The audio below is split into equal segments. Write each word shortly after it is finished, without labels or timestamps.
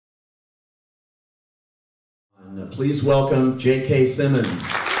Please welcome J.K. Simmons.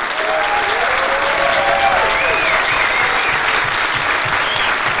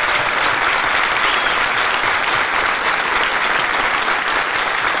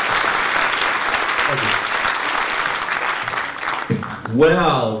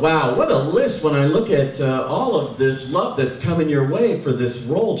 Well, wow, what a list when I look at all of this love that's coming your way for this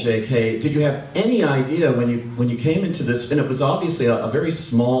role, J.K. Did you have any idea when you came into this, and it was obviously a very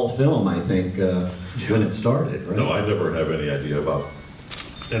small film, I think, when it started, right? No, I never have any idea about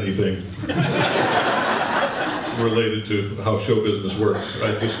anything related to how show business works.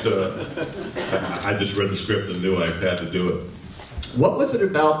 I just read the script and knew I had to do it. What was it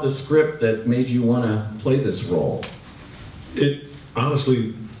about the script that made you want to play this role?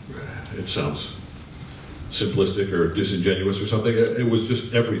 Honestly, it sounds simplistic or disingenuous or something. It was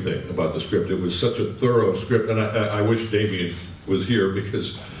just everything about the script. It was such a thorough script, and I wish Damien was here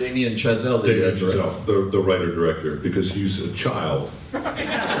because... Damien Chazelle, the writer-director, because he's a child. And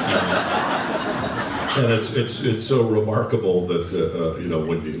it's so remarkable that you know,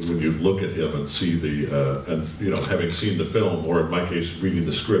 when you look at him and see the and you know, having seen the film, or in my case reading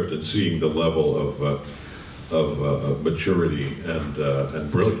the script and seeing the level of maturity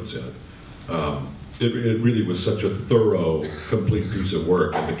and brilliance in it. It really was such a thorough, complete piece of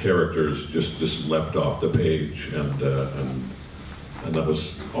work, and the characters just leapt off the page, and that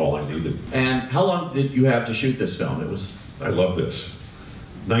was all I needed. And how long did you have to shoot this film? I love this.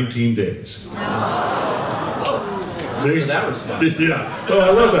 19 days. Oh, see that response. Yeah, oh, I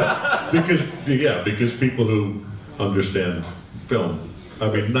love that because people who understand film. I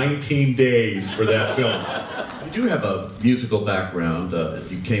mean, 19 days for that film. You do have a musical background.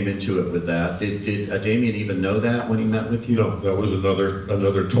 You came into it with that. Did Damien even know that when he met with you? No, that was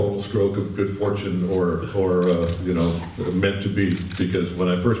another total stroke of good fortune, or you know, meant to be. Because when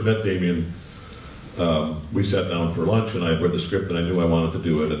I first met Damien, we sat down for lunch, and I had read the script, and I knew I wanted to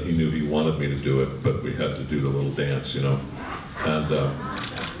do it, and he knew he wanted me to do it, but we had to do the little dance, you know. And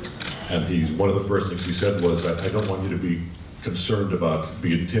one of the first things he said was, I don't want you to be concerned about,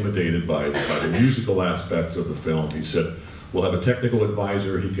 be intimidated by the musical aspects of the film. He said, we'll have a technical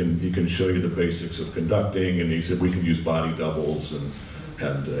advisor, he can show you the basics of conducting, and he said we can use body doubles and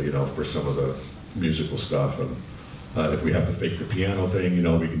you know, for some of the musical stuff, and if we have to fake the piano thing, you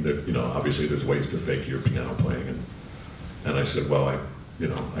know, we can, you know, obviously there's ways to fake your piano playing, and I said, well, you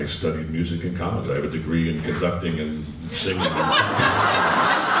know, I studied music in college. I have a degree in conducting and singing.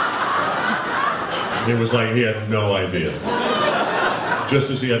 And it was like he had no idea.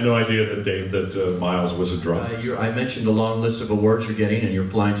 Just as he had no idea that Miles was a drummer. I mentioned a long list of awards you're getting, and you're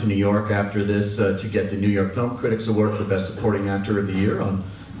flying to New York after this to get the New York Film Critics Award for Best Supporting Actor of the Year on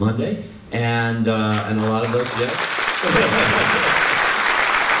Monday, and a lot of those, yes.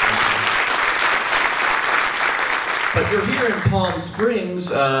 But you're here in Palm Springs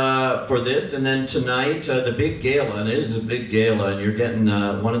for this, and then tonight the big gala, and it is a big gala, and you're getting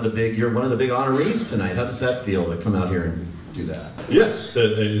you're one of the big honorees tonight. How does that feel to come out here and do that? Yes,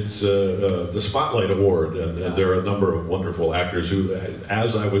 it's the Spotlight Award, and there are a number of wonderful actors who,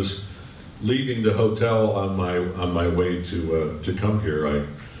 as I was leaving the hotel on my way to come here,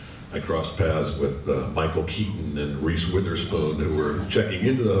 I crossed paths with Michael Keaton and Reese Witherspoon, who were checking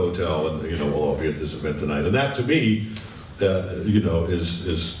into the hotel, and you know, we'll all be at this event tonight. And that, to me, you know,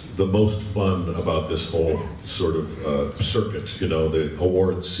 is the most fun about this whole sort of circuit. You know, the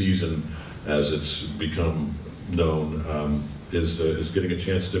awards season, as it's become known, is getting a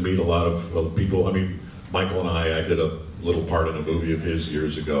chance to meet a lot of people. I mean, Michael and I did a little part in a movie of his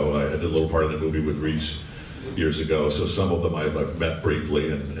years ago. I did a little part in a movie with Reese years ago, so some of them I've met briefly,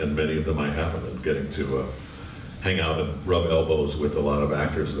 and many of them I haven't, and getting to hang out and rub elbows with a lot of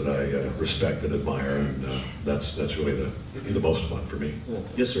actors that I respect and admire, and that's really the most fun for me.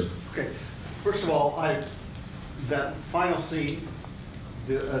 Yes, sir. Okay, first of all, that final scene,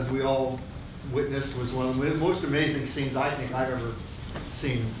 as we all witnessed, was one of the most amazing scenes I think I've ever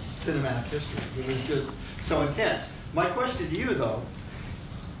seen in cinematic history. It was just so intense. My question to you, though,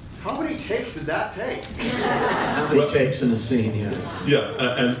 how many takes did that take? How many takes in the scene, yeah. Yeah,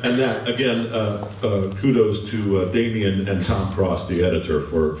 and that, again, kudos to Damien and Tom Cross, the editor,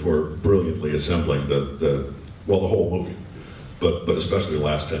 for brilliantly assembling the whole movie, but especially the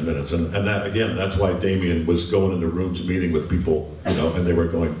last 10 minutes. And that, again, that's why Damien was going into rooms meeting with people, you know, and they were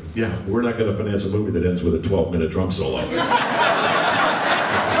going, yeah, we're not going to finance a movie that ends with a 12-minute drum solo.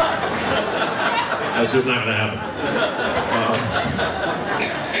 That's just not going to happen.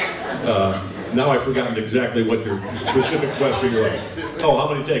 Now I've forgotten exactly what your specific question was. Oh,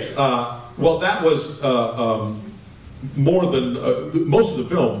 how many takes? Well, that was more than most of the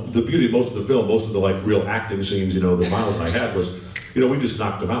film, the beauty of most of the film, most of the like real acting scenes, you know, that Miles and I had was, you know, we just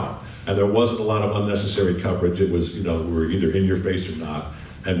knocked them out. And there wasn't a lot of unnecessary coverage. It was, you know, we were either in your face or not.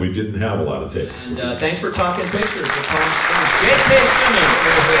 And we didn't have a lot of takes. And thanks for talking pictures with Palm Springs. J.K.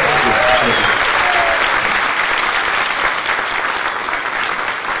 Simmons.